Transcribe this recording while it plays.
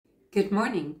Good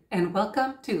morning and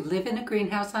welcome to Live in a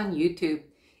Greenhouse on YouTube.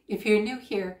 If you're new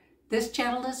here, this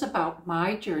channel is about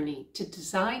my journey to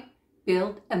design,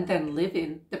 build, and then live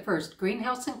in the first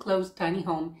greenhouse enclosed tiny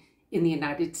home in the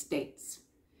United States.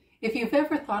 If you've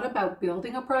ever thought about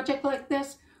building a project like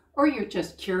this, or you're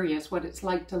just curious what it's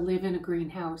like to live in a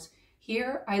greenhouse,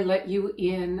 here I let you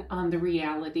in on the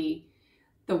reality,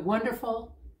 the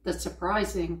wonderful, the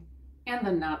surprising, and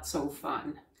the not so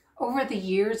fun. Over the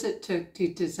years it took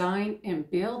to design and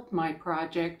build my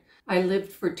project, I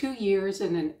lived for 2 years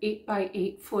in an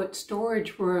 8x8 foot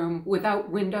storage room without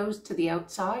windows to the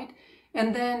outside,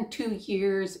 and then 2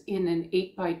 years in an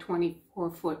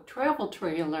 8x24 foot travel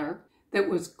trailer that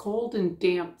was cold and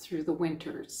damp through the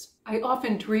winters. I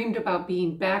often dreamed about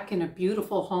being back in a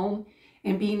beautiful home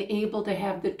and being able to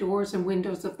have the doors and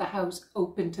windows of the house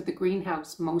open to the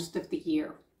greenhouse most of the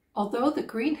year. Although the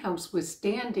greenhouse was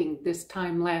standing this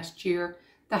time last year,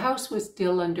 the house was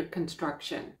still under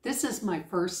construction. This is my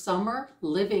first summer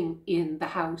living in the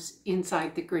house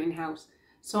inside the greenhouse,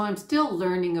 so I'm still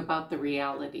learning about the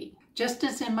reality. Just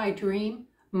as in my dream,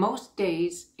 most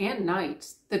days and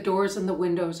nights, the doors and the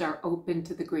windows are open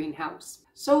to the greenhouse.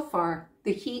 So far,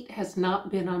 the heat has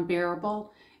not been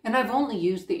unbearable, and I've only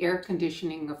used the air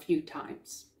conditioning a few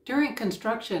times. During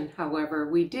construction, however,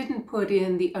 we didn't put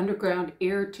in the underground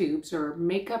air tubes or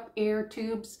makeup air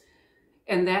tubes,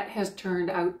 and that has turned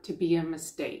out to be a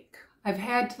mistake. I've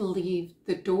had to leave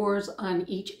the doors on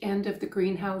each end of the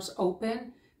greenhouse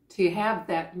open to have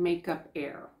that makeup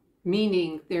air,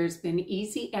 meaning there's been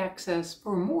easy access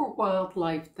for more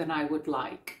wildlife than I would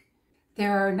like.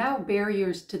 There are now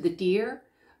barriers to the deer,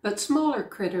 but smaller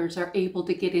critters are able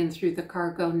to get in through the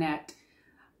cargo net.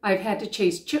 I've had to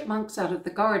chase chipmunks out of the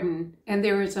garden, and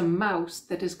there is a mouse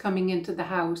that is coming into the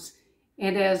house.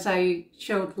 And as I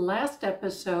showed last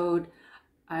episode,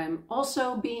 I'm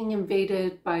also being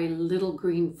invaded by little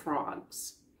green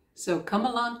frogs. So come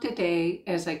along today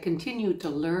as I continue to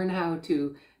learn how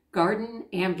to garden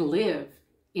and live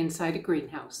inside a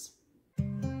greenhouse.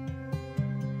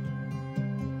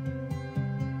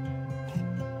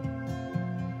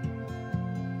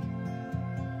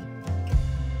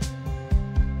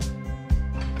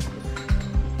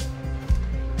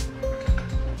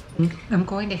 I'm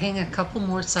going to hang a couple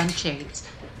more sunshades,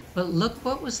 but look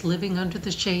what was living under the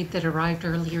shade that arrived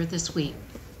earlier this week.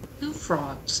 2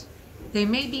 frogs. They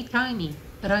may be tiny,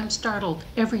 but I'm startled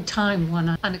every time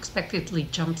one unexpectedly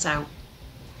jumps out.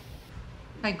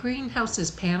 My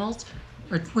greenhouse's panels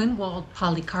are twin-walled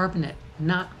polycarbonate,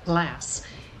 not glass,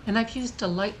 and I've used a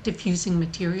light diffusing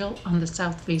material on the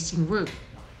south-facing roof.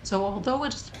 So although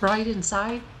it is bright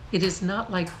inside, it is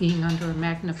not like being under a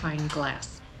magnifying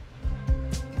glass.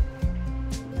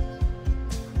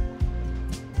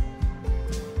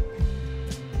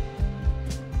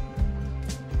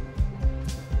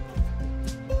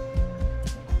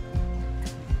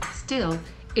 Still,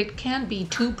 it can be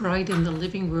too bright in the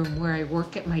living room where I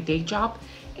work at my day job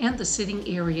and the sitting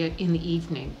area in the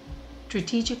evening.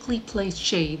 Strategically placed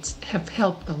shades have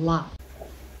helped a lot.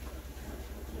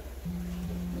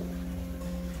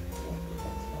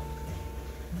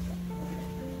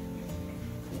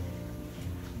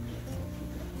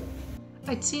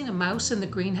 I'd seen a mouse in the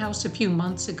greenhouse a few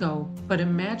months ago, but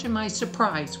imagine my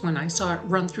surprise when I saw it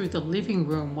run through the living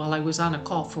room while I was on a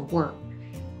call for work.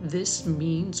 This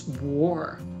means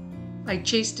war. I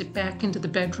chased it back into the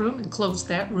bedroom and closed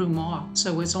that room off,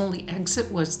 so its only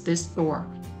exit was this door.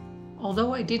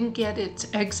 Although I didn't get its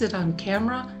exit on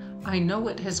camera, I know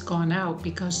it has gone out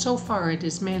because so far it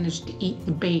has managed to eat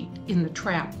the bait in the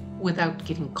trap without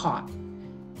getting caught.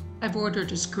 I've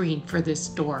ordered a screen for this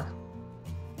door.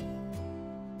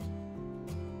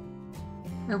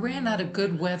 I ran out of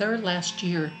good weather last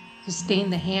year to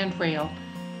stain the handrail,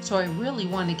 so I really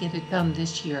want to get it done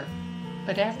this year.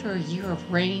 But after a year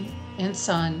of rain and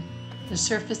sun, the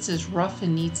surface is rough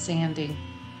and needs sanding.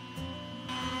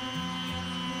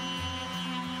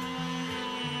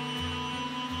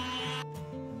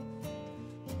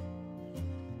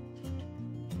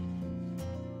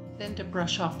 Then to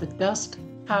brush off the dust,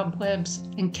 cobwebs,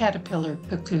 and caterpillar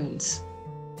cocoons.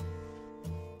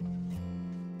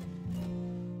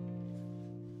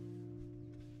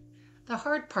 The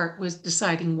hard part was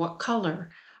deciding what color.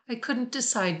 I couldn't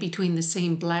decide between the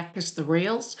same black as the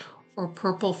rails, or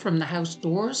purple from the house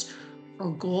doors,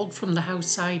 or gold from the house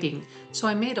siding, so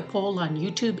I made a poll on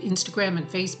YouTube, Instagram, and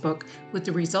Facebook with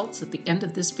the results at the end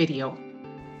of this video.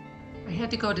 I had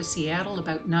to go to Seattle,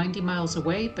 about 90 miles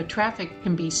away, but traffic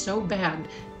can be so bad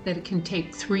that it can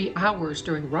take 3 hours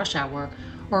during rush hour,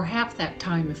 or half that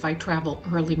time if I travel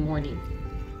early morning.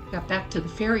 Got back to the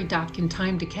ferry dock in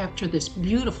time to capture this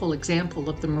beautiful example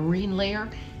of the marine layer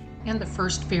and the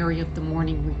first ferry of the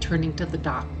morning returning to the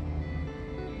dock.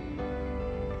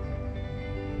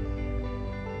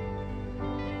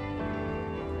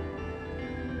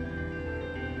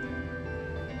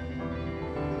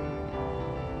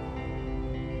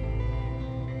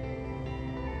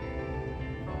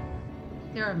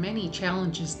 There are many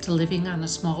challenges to living on a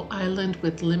small island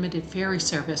with limited ferry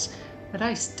service, but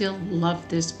I still love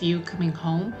this view coming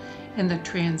home and the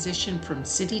transition from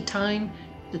city time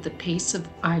to the pace of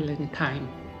island time.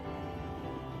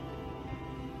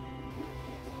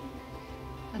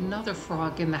 Another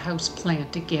frog in the house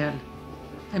plant again.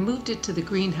 I moved it to the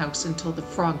greenhouse until the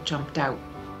frog jumped out.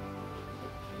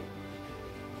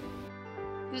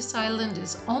 This island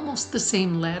is almost the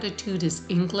same latitude as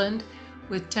England,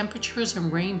 with temperatures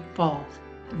and rainfall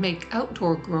that make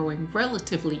outdoor growing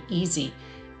relatively easy,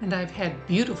 and I've had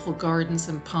beautiful gardens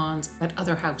and ponds at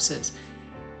other houses.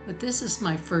 But this is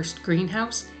my first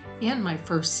greenhouse and my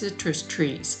first citrus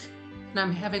trees, and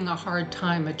I'm having a hard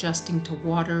time adjusting to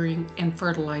watering and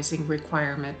fertilizing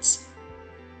requirements.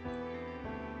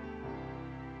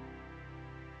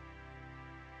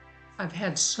 I've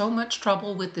had so much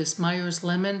trouble with this Myers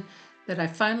lemon that I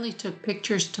finally took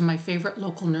pictures to my favorite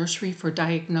local nursery for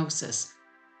diagnosis.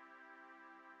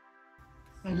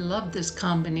 I love this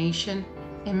combination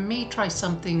and may try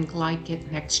something like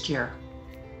it next year.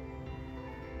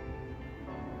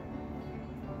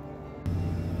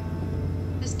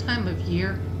 This time of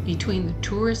year, between the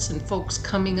tourists and folks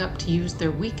coming up to use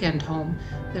their weekend home,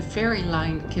 the ferry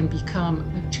line can become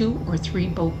a 2 or 3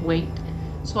 boat wait,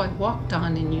 so I walked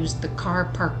on and used the car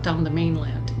parked on the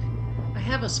mainland. I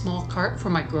have a small cart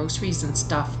for my groceries and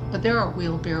stuff, but there are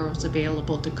wheelbarrows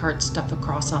available to cart stuff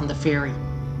across on the ferry.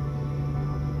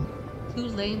 2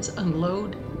 lanes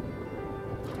unload,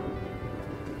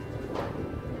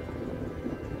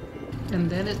 and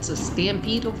then it's a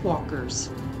stampede of walkers.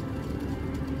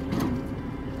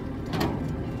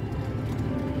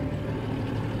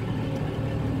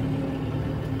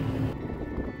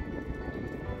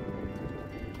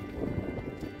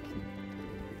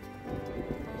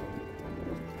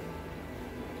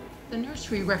 The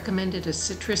nursery recommended a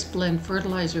citrus blend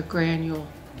fertilizer granule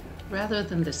rather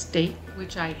than the state,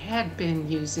 which I had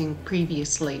been using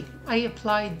previously. I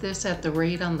applied this at the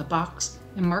rate on the box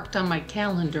and marked on my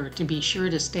calendar to be sure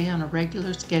to stay on a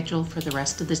regular schedule for the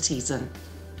rest of the season.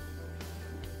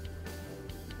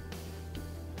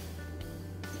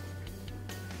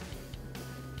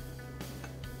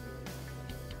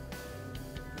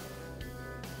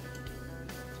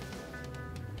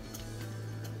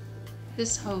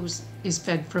 This hose is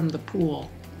fed from the pool.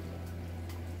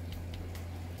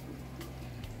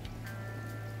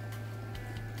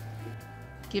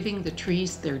 Giving the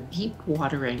trees their deep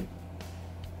watering.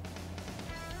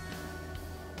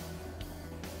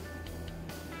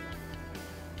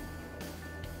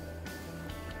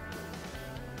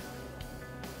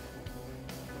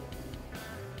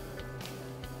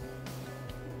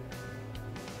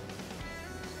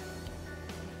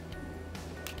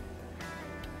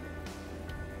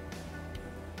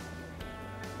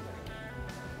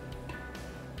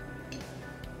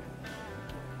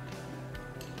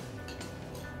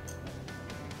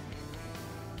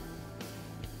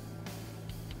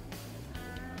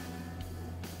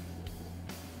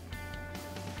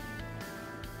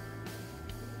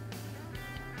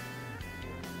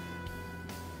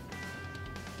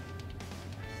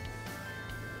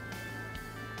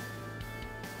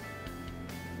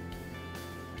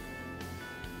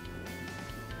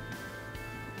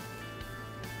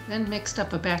 Then mixed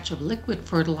up a batch of liquid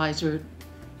fertilizer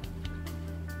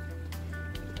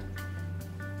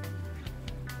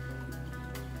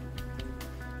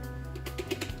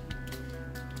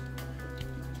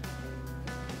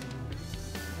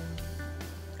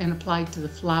and applied to the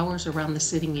flowers around the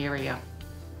sitting area.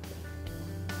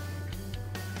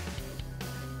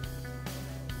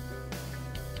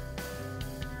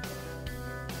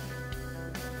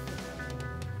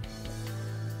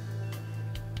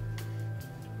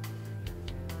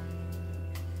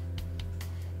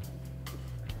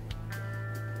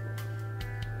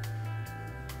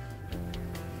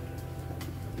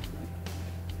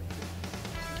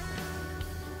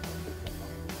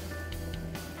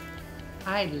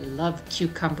 I love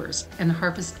cucumbers and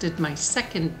harvested my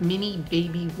second mini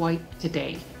baby white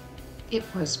today. It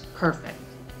was perfect.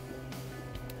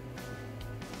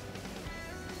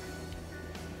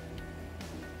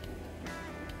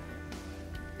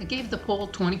 I gave the poll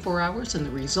 24 hours and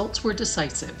the results were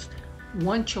decisive.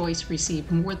 One choice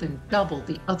received more than double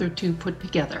the other 2 put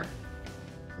together.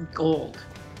 Gold.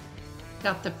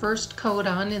 Got the first coat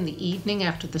on in the evening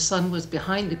after the sun was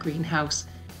behind the greenhouse.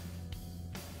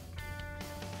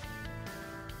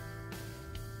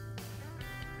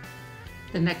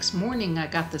 The next morning I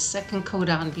got the second coat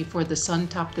on before the sun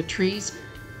topped the trees,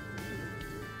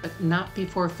 but not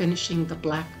before finishing the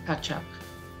black touch-up.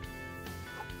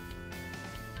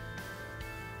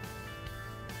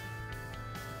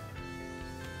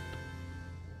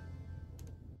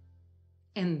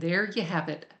 And there you have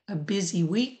it, a busy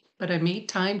week, but I made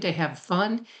time to have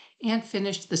fun and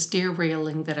finish the stair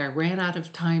railing that I ran out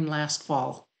of time last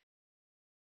fall.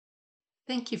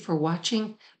 Thank you for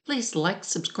watching. Please like,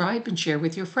 subscribe, and share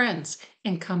with your friends.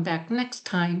 And come back next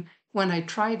time when I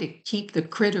try to keep the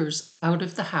critters out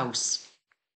of the house.